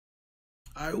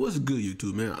Alright, what's good,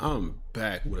 YouTube, man? I'm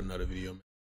back with another video.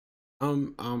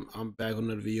 I'm back with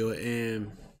another video,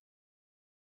 and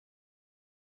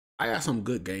I got some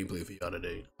good gameplay for y'all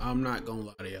today. I'm not gonna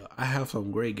lie to y'all. I have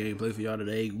some great gameplay for y'all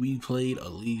today. We played a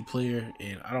league player,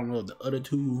 and I don't know if the other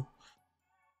two.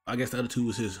 I guess the other two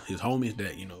was his homies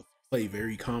that play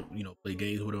play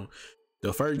games with him.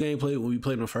 The first gameplay when we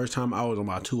played him the first time, I was on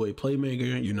my two-way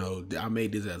playmaker. I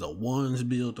made this as a ones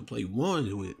build to play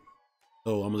ones with.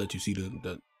 So I'm gonna let you see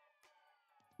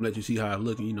let you see how I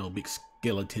look. Big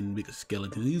skeleton.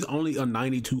 He's only a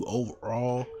 92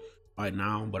 overall right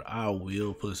now, but I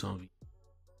will put some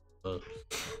some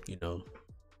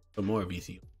more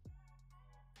VC,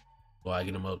 so I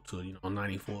get him up to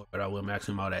 94, but I will max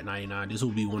him out at 99. This will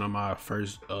be one of my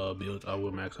first builds. I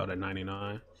will max out at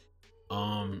 99.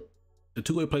 The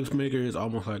two-way playmaker is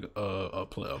almost like a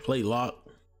play lock.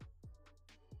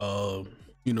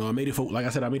 I made it for, like I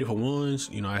said, I made it for ones.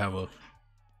 I have a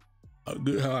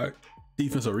good high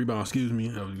defensive rebound, excuse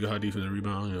me. I have a good high defensive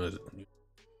rebound. It's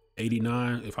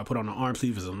 89. If I put on the arm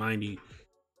sleeve, it's a 90.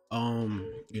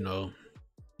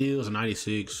 Steals a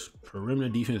 96. Perimeter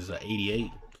defense is an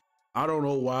 88. I don't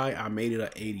know why I made it an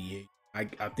 88.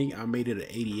 I think I made it an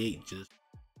 88 just.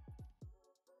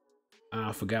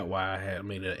 I forgot why I had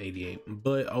made it an 88,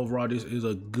 but overall this is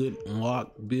a good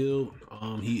lock build.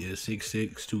 He is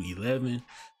 6'6", 211,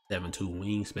 7'2"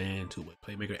 wingspan, two-way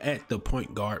playmaker at the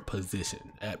point guard position.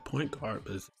 As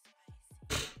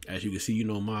you can see,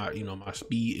 my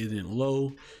speed isn't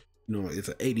low. It's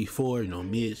an 84.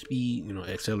 Mid speed.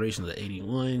 Acceleration is an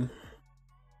 81.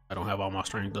 I don't have all my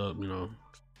strength up.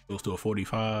 Goes to a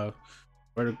 45.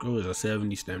 Vertical is a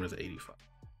 70. Stamina is 85.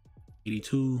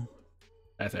 82.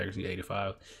 That's accuracy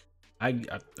 85. I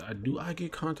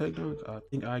get contact dunks. I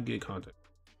think I get contact.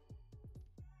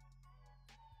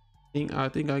 I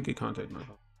think I get contact dunks.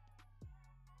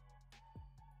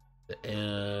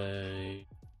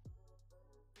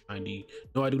 90.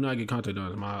 No, I do not get contact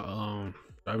dunks. My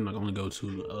I'm not gonna go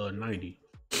to 90.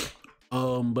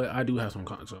 But I do have some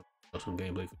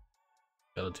gameplay for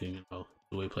skeleton,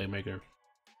 two-way playmaker.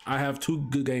 I have two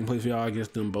good gameplays for y'all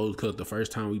against them both, because the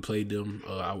first time we played them,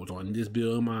 I was on this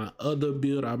build. My other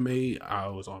build I made, I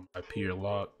was on my peer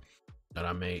lock that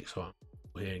I made. So I'm gonna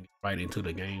go ahead and get right into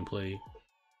the gameplay.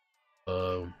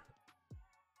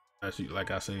 Actually,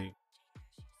 like I say,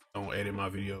 don't edit my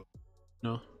video.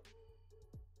 No,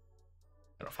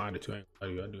 gotta find it too. I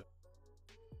gotta do it.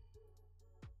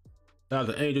 That was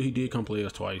an Angel. He did come play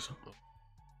us twice.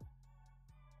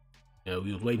 Yeah,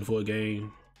 we was waiting for a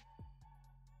game.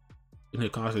 They're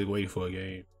constantly waiting for a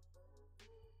game.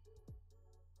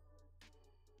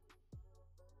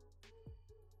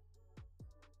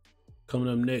 Coming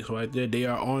up next, right there, they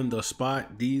are on the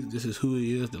spot. This is who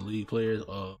he is, the league players.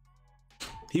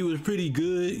 He was pretty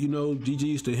good,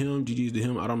 GG's to him.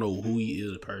 I don't know who he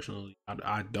is personally.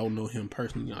 I don't know him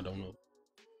personally. I don't know.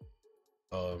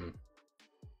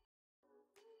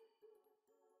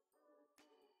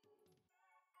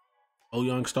 Oh,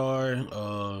 Young Star,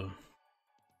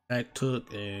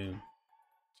 Tactuk, and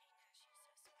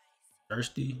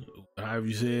Thirsty, however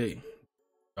you say it,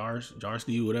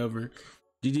 Jarsty, whatever.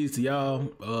 GG's to y'all.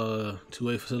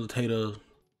 Two-way facilitator,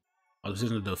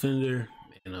 position defender,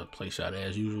 and a play shot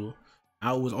as usual.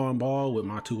 I was on ball with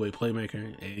my two-way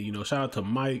playmaker, and shout out to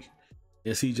Mike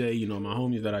and CJ, my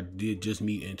homies that I did just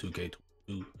meet in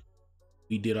 2K22.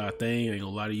 We did our thing. I ain't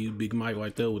gonna lie to you, Big Mike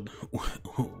right there with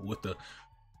the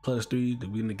 +3 to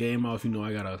win the game off.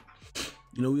 I gotta.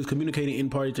 We was communicating in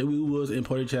party chat. We was in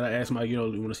party chat. I asked Mike, we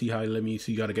want to see how he let me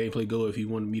see how the gameplay go, if he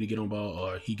wanted me to get on ball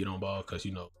or he get on ball, because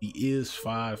he is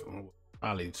 5,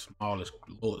 probably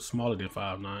smaller than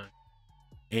 5'9",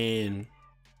 and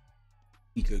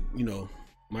he could,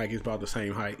 Mike is about the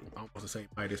same height, almost the same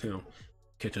height as him.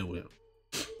 Catch up with him.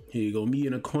 Here you go, me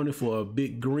in the corner for a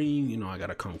big green. I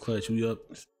gotta come clutch. We up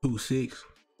 2-6,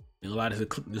 and a lot of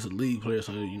this a league player,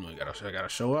 so I gotta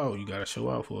show out. You gotta show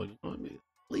out for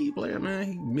league player, man.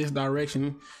 He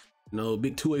misdirection,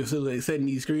 big two-way facility setting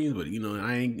these screens, but it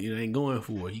ain't going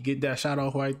for it. He get that shot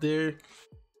off right there,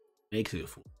 makes it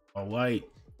for all white.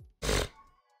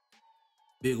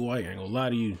 Big white, I ain't gonna lie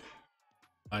to you.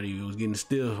 It was getting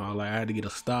stiff. I had to get a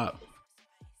stop.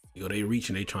 They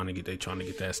reaching, they trying to get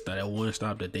that one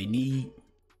stop that they need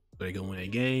so they can win a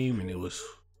game. And it was,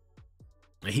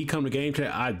 and he come to game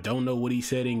chat. I don't know what he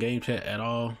said in game chat at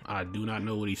all. I do not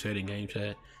know what he said in game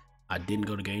chat. I didn't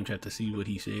go to game chat to see what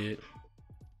he said,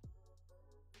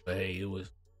 but hey, it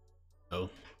was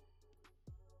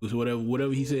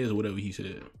whatever he says, whatever he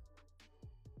said.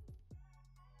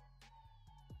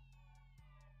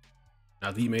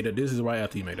 After he made it, this is right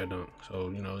after he made that dunk. So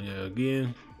yeah,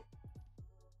 again,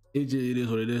 it is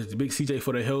what it is. The big CJ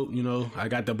for the help, you know. I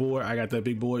got the board, I got the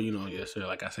big board, you know. Yes, sir.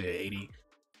 Like I said, 80.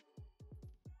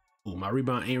 Ooh, my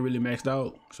rebound ain't really maxed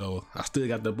out, so I still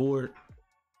got the board.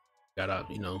 Got a,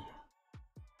 you know,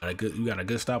 you got a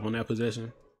good stop on that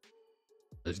possession.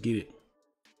 Let's get it.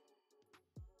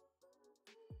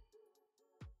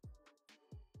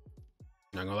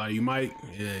 Not gonna lie to you, Mike.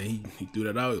 Yeah, he threw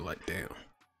that out like damn.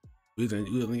 We was in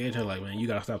the game like, man, you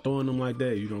gotta stop throwing them like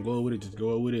that. You don't go with it, just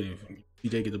go with it.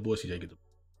 If CJ get the board, CJ get the board.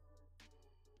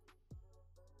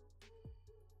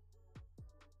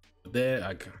 With that,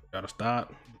 I gotta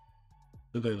stop.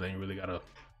 Look like they ain't really got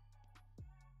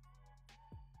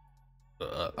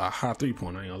a high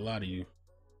 3-pointer. I ain't gonna lie to you.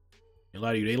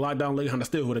 They locked down looking kind of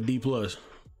stiff with a D+. D+,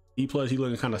 he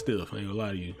looking kind of stiff. I ain't gonna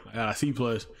lie to you. I got a C+.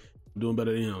 I'm doing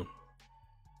better than him.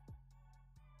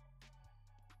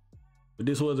 But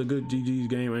this was a good GG's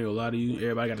game. I ain't gonna lie to you.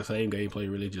 Everybody got the same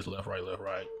gameplay, really, just left, right, left,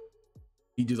 right.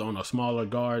 He just on a smaller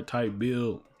guard type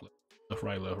build. Left,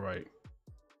 right, left, right.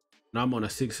 Now I'm on a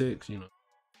 6'6", you know.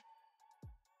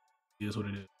 It is what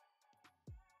it is.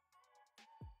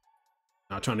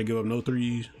 Not trying to give up no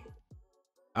threes.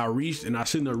 I reached and I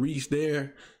shouldn't have reached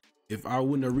there. If I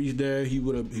wouldn't have reached there, he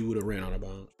would have ran out of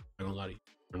bounds. I ain't gonna lie to you.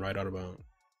 And right out of bounds.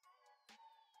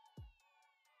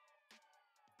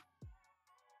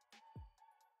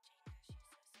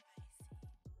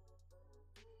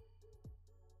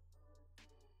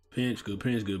 Pinch, good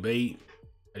bait.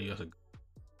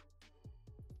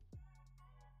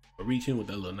 Reaching with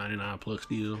that little 99 plus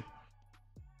steal.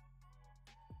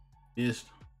 Missed.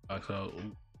 Box out.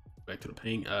 Back to the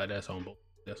paint. That's on both.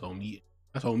 That's on me.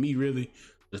 That's on me really.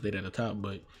 Just stayed at the top,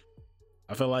 but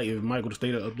I felt like if Mike would have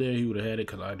stayed up there, he would have had it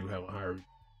because I do have a higher.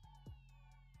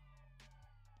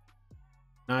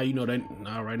 Now you know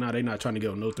right now they not trying to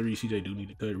get no three. CJ do need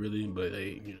to cut really, but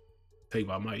they take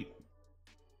by Mike.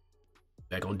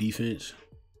 Back on defense.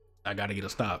 I gotta get a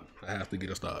stop. I have to get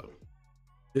a stop.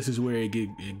 This is where it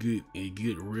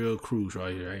get real cruise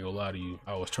right here. I ain't gonna lie to you.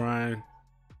 I was trying.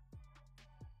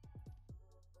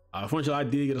 Unfortunately, I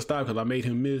did get a stop because I made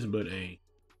him miss, but hey,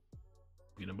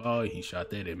 get the ball, he shot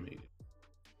that and made it.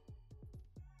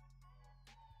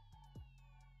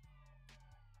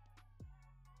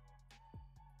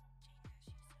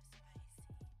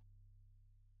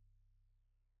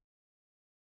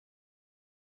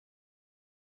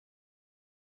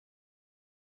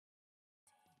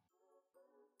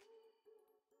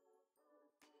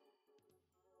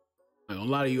 I ain't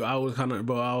gonna lie to you, I was kind of,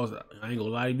 bro, I ain't gonna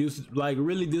lie to you, this, like,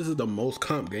 really, this is the most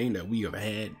comp game that we have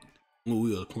had when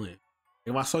we was playing.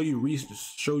 If I show you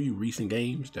recent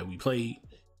games that we played,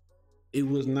 it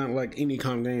was not like any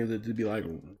comp game that to be like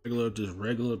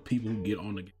regular people who get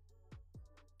on the game.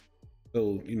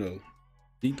 So, you know,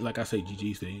 like I say,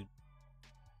 GG said,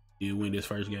 he win this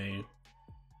first game.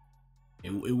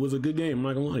 It was a good game. I'm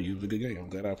not gonna lie to you, it was a good game. I'm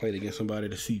glad I played against somebody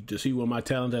to see what my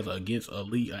talent is against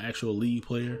an actual league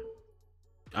player.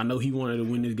 I know he wanted to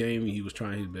win this game. He was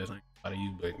trying his best. I ain't gonna lie to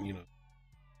you, but you know,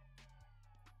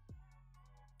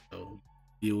 so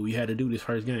yeah, we had to do this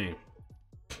first game.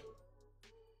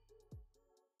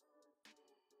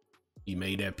 He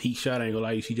made that peak shot. I ain't gonna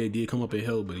lie to you, CJ did come up and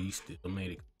help, but he still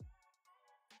made it.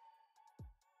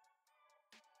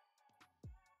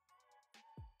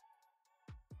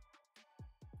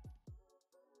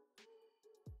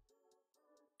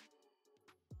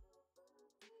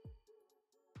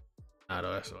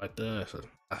 That's right there.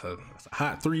 That's a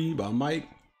hot three by Mike.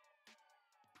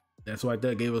 That's right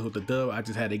there. Gave us with the dub. I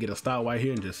just had to get a stop right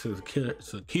here and just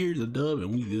secure the dub,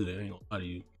 and we good. I ain't gonna lie to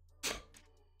you.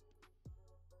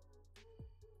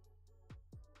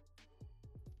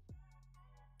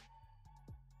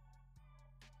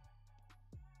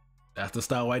 That's the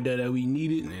stop right there that we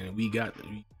needed, and we got.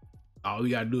 All we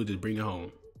gotta do is just bring it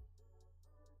home.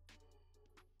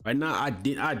 Right now, I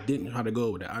didn't try to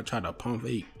go with that. I tried to pump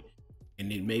fake. And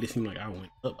it made it seem like I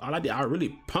went up. All I did, I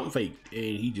really pump faked,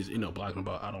 and he just ended up blocking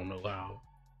about. I don't know how.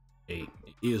 Hey,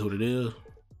 it is what it is.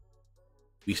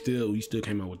 We still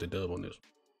came out with the dub on this.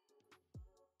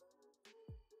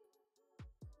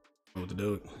 With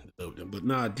the dub. But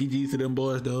nah, GG's to them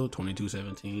boys though.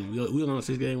 22-17. We was on a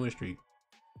 6-game win streak.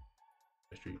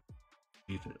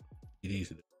 GG's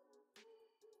to them.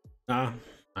 Nah,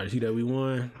 I see that we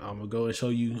won. I'm gonna go and show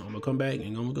you. I'm gonna come back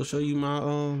and I'm gonna go show you my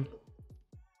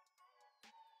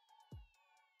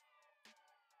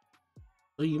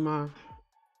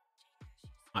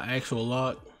my actual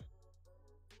lock.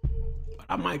 But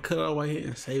I might cut it out right here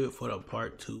and save it for the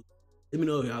part 2. Let me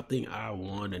know if y'all think I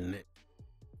won the next.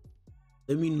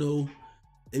 Let me know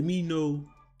in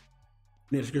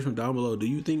the description down below. Do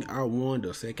you think I won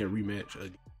the second rematch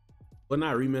again? Well,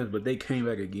 not rematch, but they came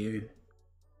back again.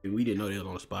 We didn't know they was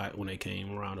on the spot when they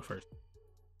came around the first.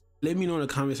 Let me know in the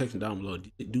comment section down below.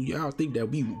 Do y'all think that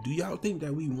we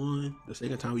won the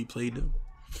second time we played them?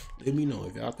 Let me know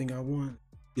if y'all think I won.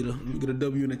 Let me get a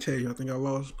W in the chat. Y'all think I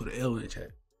lost? Put an L in the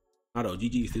chat. I know,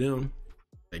 GG's to them.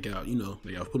 Thank y'all, thank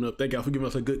y'all for putting up. Thank y'all for giving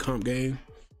us a good comp game.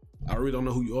 I really don't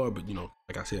know who you are, but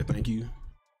like I said, thank you.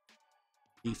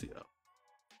 Peace to y'all.